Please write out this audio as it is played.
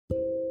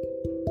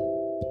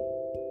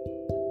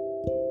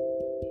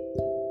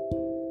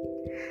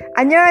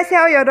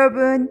안녕하세요,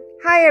 여러분.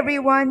 Hi,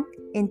 everyone.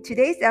 In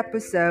today's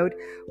episode,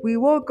 we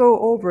will go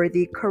over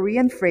the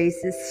Korean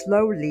phrases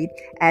slowly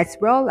as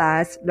well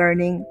as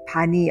learning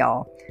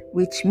반이요,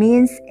 which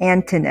means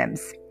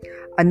antonyms.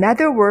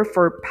 Another word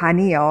for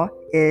반이요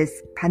is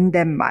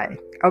반대말.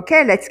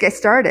 Okay, let's get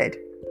started.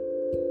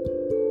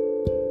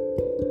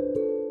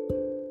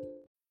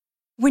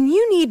 When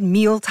you need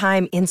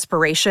mealtime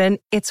inspiration,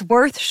 it's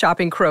worth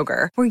shopping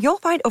Kroger, where you'll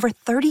find over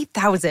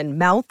 30,000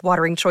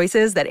 mouth-watering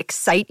choices that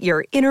excite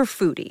your inner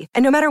foodie.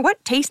 And no matter what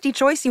tasty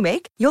choice you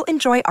make, you'll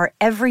enjoy our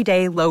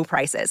everyday low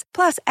prices,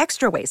 plus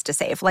extra ways to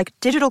save, like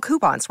digital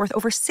coupons worth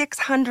over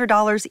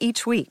 $600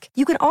 each week.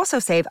 You can also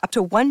save up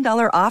to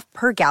 $1 off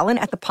per gallon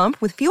at the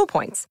pump with fuel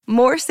points.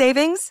 More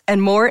savings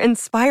and more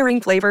inspiring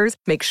flavors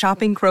make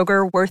shopping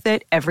Kroger worth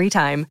it every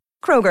time.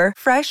 Kroger,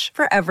 fresh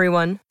for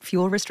everyone.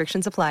 Fuel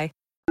restrictions apply.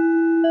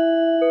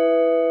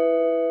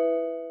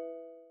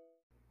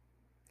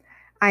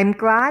 I'm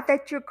glad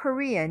that your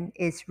Korean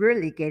is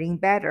really getting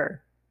better.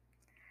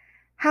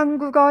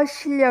 한국어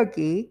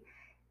실력이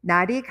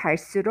날이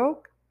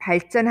갈수록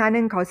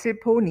발전하는 것을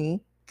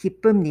보니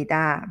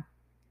기쁩니다.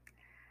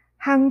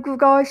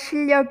 한국어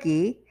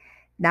실력이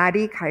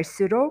날이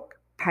갈수록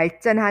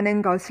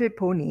발전하는 것을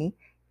보니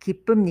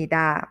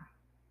기쁩니다.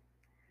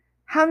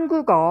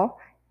 한국어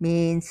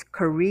means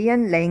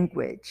Korean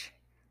language.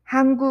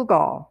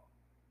 한국어.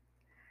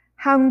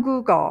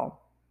 한국어.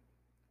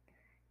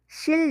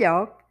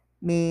 실력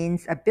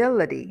means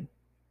ability.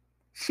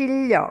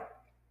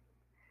 실력.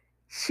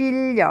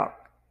 실력.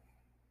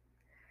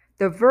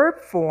 The verb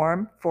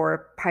form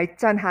for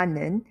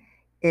발전하는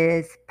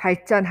is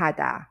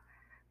발전하다,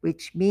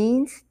 which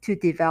means to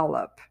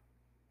develop.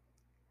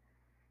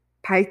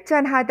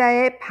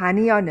 발전하다의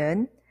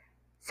반이어는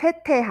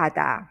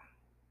쇠퇴하다.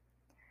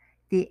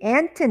 The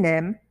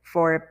antonym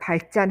for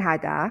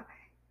발전하다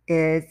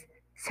is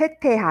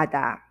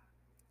쇠퇴하다.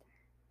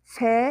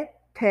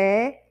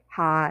 쇠퇴하다.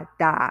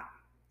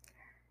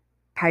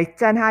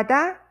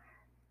 발전하다,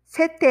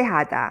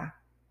 쇠퇴하다.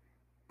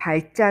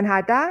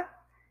 발전하다,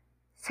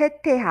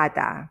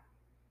 쇠퇴하다.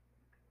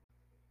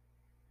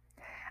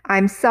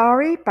 I'm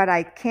sorry, but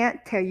I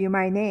can't tell you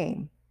my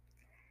name.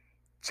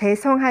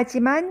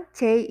 죄송하지만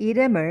제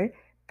이름을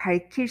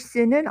밝힐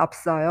수는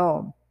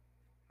없어요.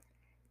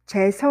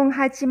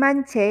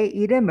 죄송하지만 제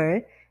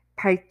이름을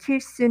밝힐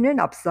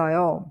수는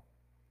없어요.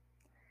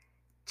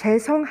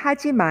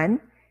 죄송하지만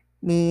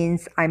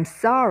means I'm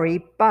sorry,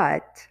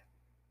 but.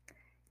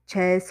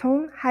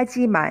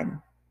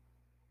 죄송하지만.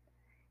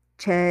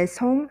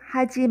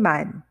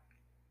 죄송하지만.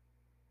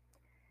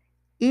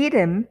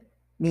 이름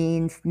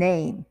means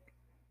name.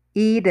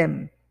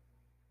 이름.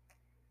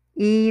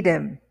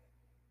 이름.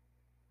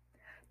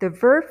 The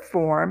verb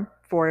form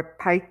for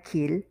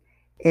밝힐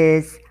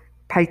is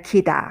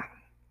밝히다,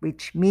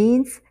 which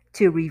means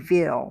to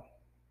reveal.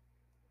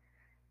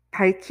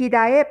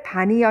 밝히다의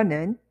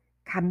반이어는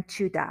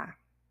감추다.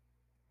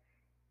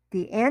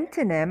 The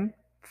antonym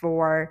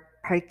for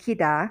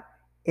밝히다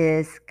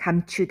is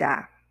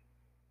감추다.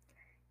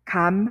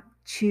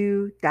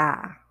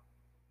 감추다.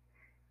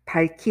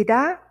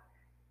 밝히다,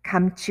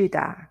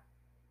 감추다.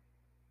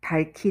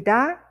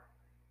 밝히다,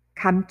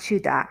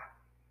 감추다.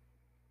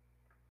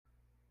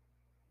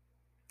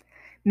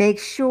 Make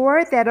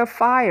sure that a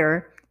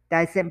fire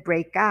doesn't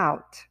break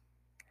out.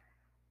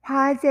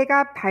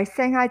 화재가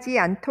발생하지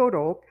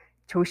않도록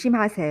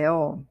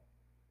조심하세요.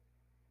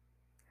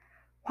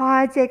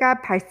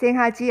 화재가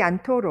발생하지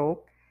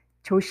않도록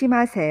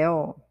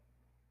조심하세요.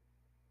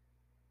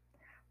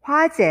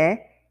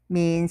 화재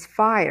means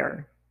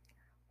fire.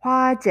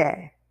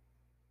 화재.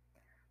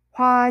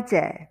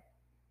 화재.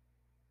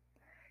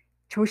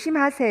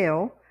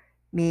 조심하세요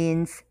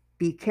means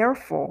be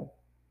careful.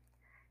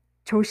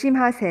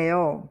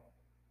 조심하세요.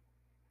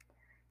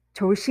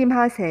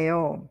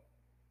 조심하세요.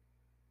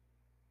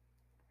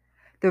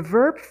 The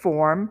verb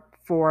form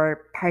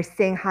for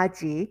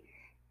발생하지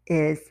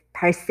is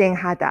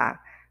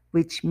발생하다,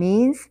 which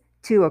means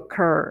to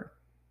occur.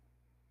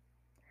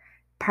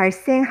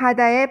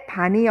 발생하다의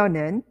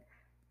반이어는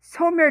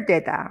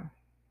소멸되다.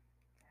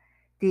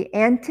 The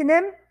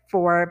antonym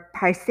for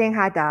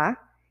발생하다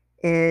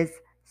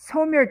is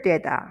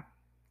소멸되다.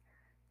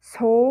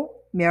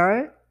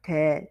 소멸되다.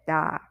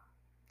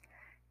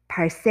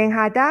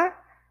 발생하다,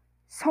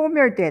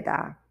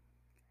 소멸되다.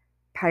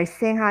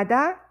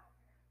 발생하다,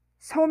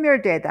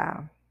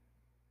 소멸되다.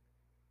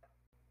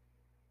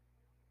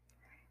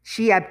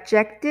 She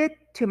objected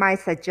to my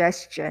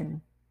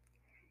suggestion.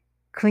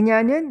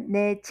 그녀는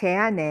내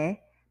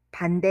제안에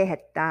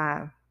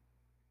반대했다.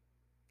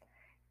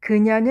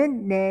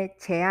 그녀는 내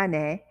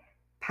제안에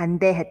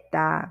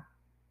반대했다.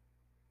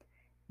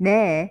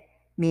 내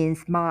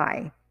means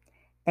my,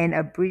 an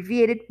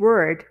abbreviated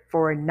word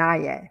for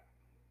나의.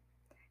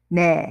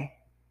 내.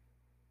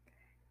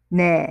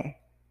 내.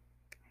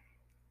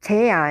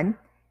 제안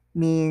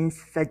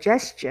means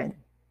suggestion.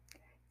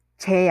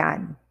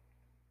 제안.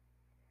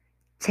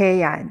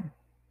 제안.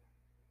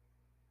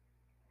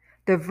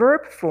 The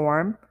verb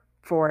form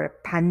for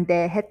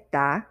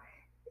반대했다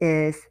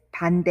is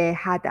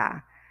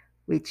반대하다,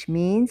 which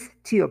means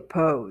to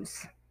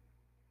oppose.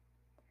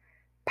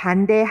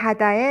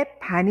 반대하다의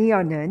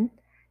반의어는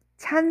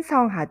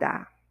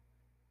찬성하다.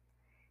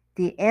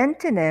 The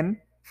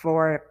antonym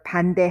for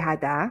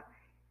반대하다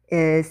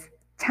is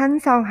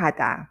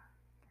찬성하다.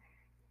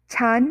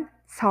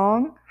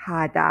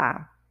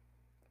 찬성하다.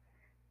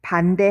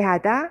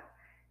 반대하다,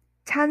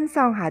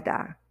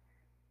 찬성하다.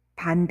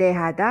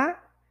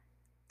 반대하다,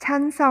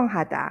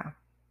 찬성하다.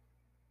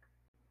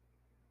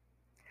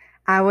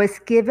 I was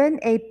given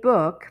a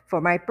book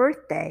for my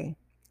birthday.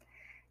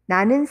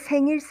 나는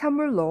생일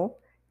선물로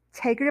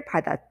책을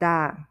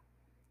받았다.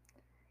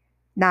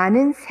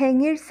 나는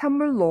생일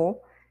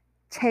선물로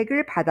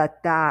책을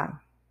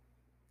받았다.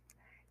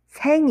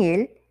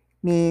 생일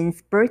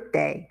means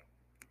birthday.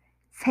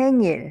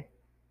 생일,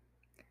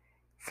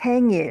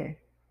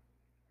 생일.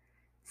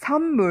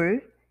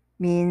 선물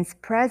means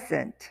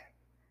present.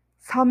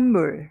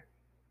 선물,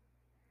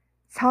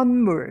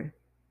 선물.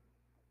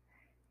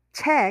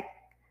 책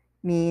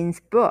means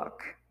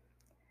book.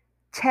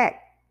 책,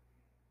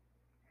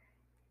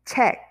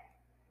 책.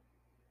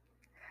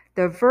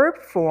 The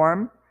verb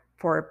form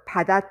for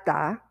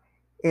받았다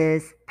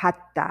is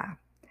받다,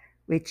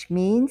 which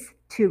means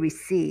to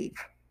receive.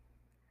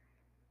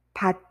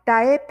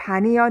 받다의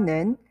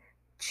반의어는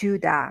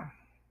주다.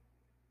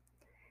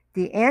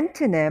 The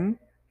antonym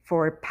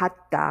for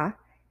받다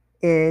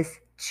is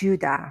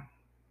주다.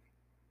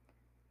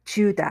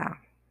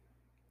 주다.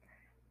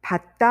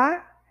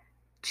 받다,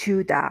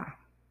 주다.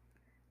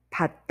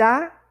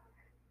 받다,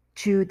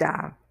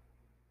 주다.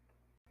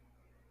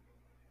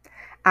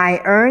 I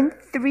earn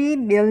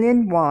 3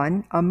 million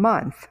won a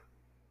month.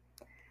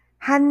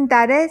 한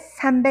달에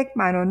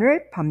 300만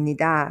원을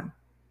법니다.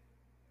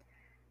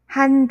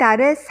 한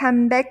달에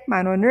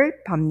 300만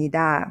원을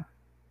법니다.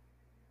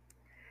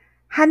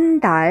 한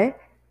달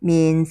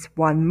means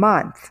 1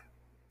 month.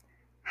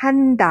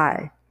 한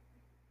달,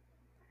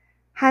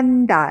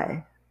 한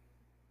달.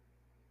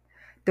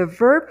 The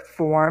verb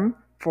form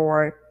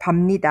for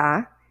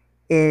법니다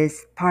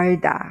is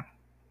벌다,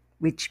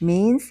 which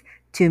means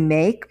to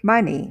make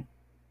money.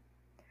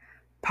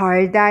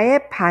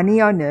 벌다의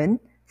반의어는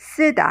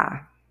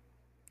쓰다.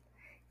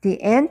 The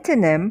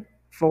antonym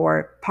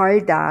for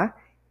벌다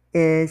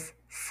is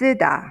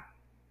쓰다.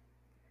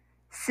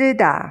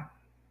 쓰다.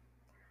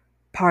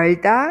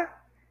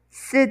 벌다,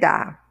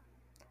 쓰다.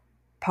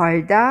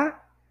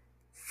 벌다,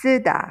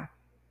 쓰다.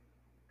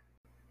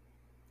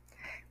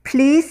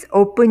 Please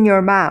open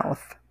your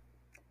mouth.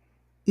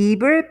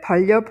 입을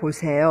벌려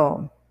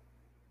보세요.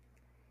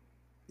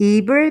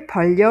 입을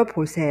벌려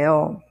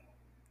보세요.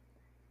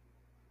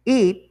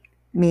 입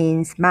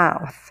means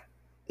mouth.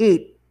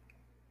 입,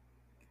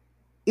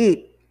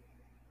 입.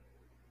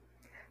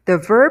 The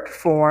verb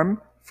form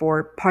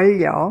for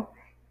벌려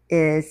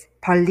is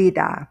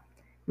벌리다,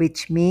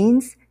 which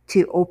means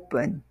to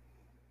open.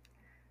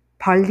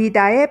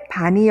 벌리다의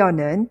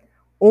반의어는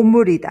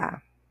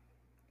오므리다.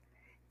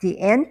 The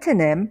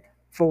antonym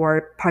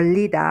for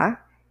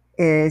벌리다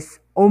is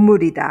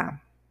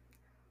오므리다.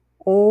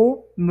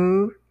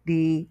 오므리다.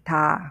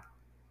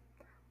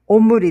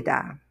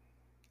 오므리다.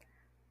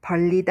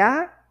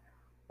 벌리다,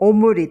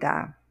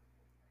 오므리다.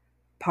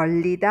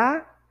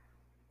 벌리다,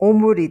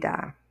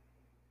 오므리다.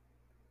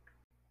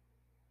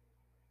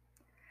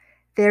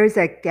 There is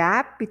a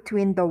gap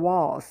between the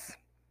walls.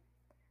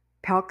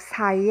 벽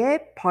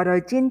사이에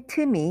벌어진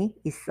틈이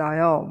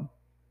있어요.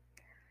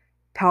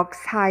 벽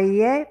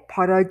사이에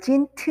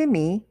벌어진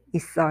틈이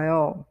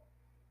있어요.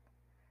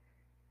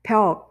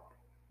 벽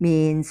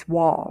means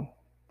wall.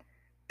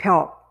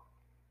 벽,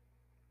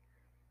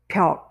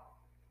 벽.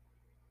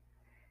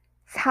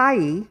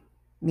 사이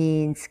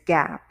means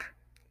gap.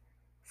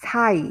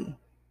 사이,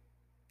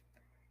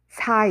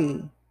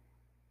 사이.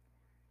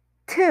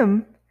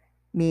 틈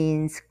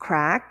means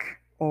crack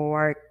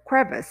or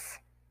crevice.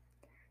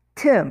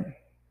 틈,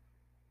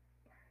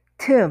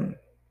 틈.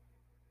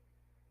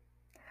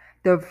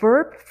 The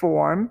verb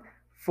form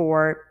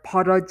for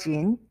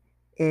벌어진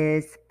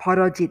is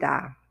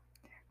벌어지다,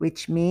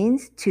 which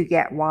means to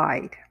get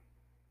wide.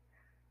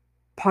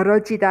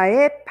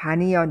 벌어지다의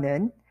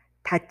반의어는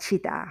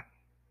닫히다.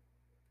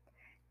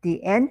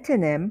 The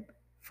antonym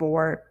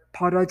for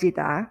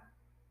벌어지다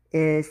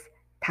is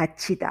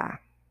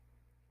닫히다.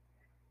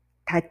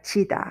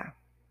 닫히다.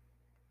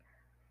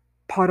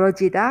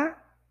 벌어지다,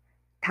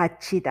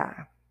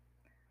 닫히다.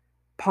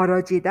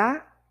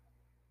 벌어지다,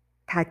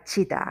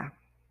 닫히다.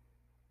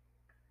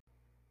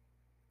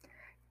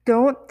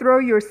 Don't throw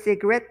your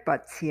cigarette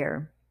butts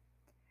here.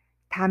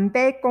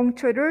 담배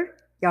꽁초를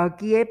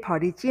여기에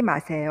버리지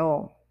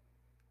마세요.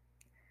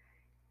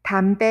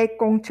 담배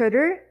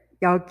꽁초를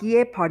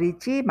여기에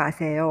버리지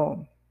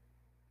마세요.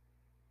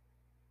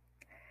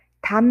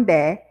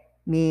 담배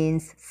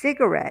means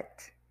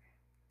cigarette.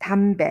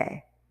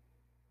 담배,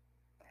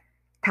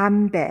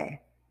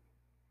 담배.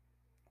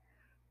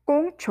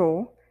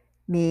 꽁초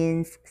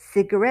means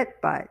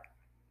cigarette butt.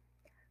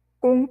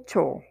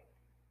 꽁초,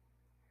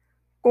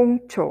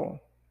 꽁초.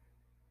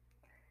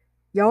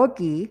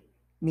 여기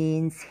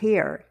means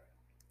here.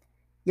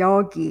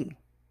 여기,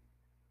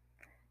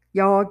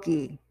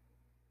 여기.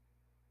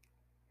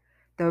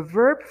 The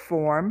verb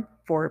form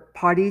for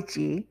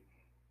버리지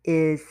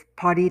is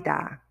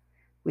버리다,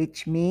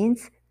 which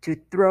means to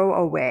throw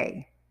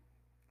away.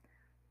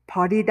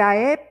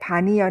 버리다의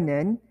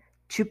반이어는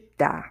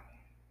줍다.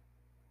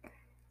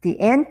 The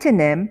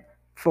antonym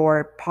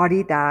for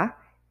버리다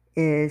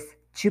is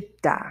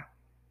줍다.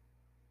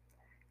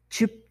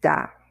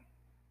 줍다.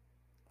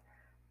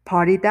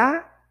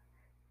 버리다,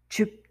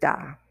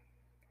 줍다.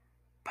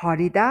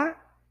 버리다,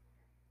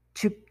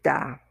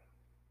 줍다.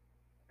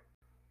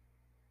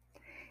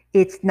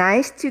 It's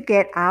nice to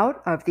get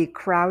out of the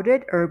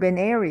crowded urban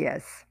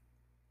areas.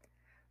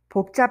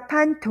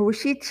 복잡한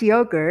도시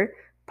지역을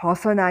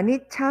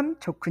벗어나니 참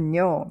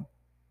좋군요.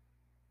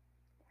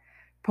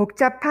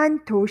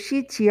 복잡한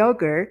도시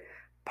지역을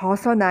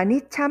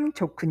벗어나니 참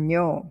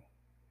좋군요.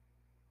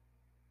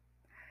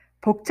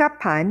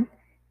 복잡한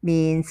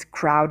means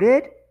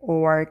crowded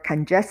or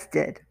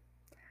congested.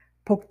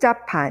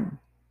 복잡한.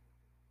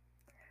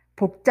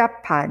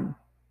 복잡한.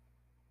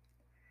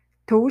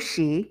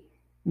 도시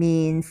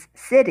means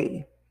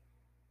city.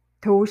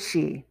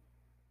 도시.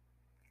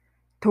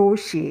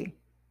 도시.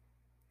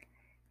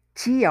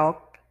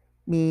 지역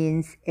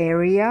means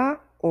area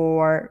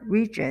or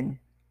region.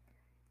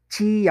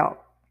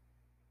 지역.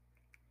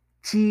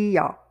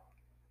 지역.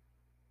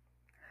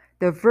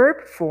 The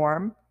verb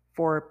form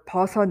for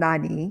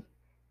벗어나니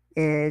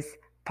is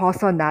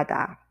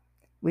벗어나다,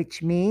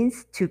 which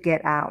means to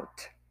get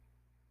out.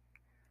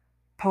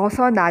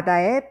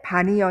 벗어나다의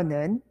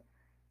반이어는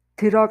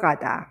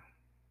들어가다.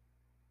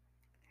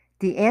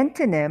 The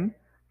antonym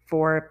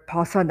for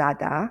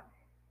벗어나다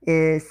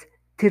is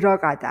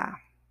들어가다.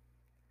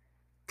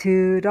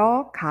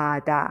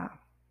 들어가다.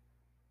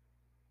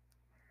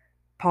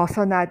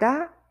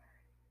 벗어나다,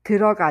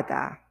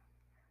 들어가다.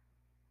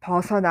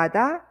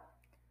 벗어나다,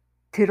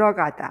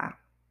 들어가다.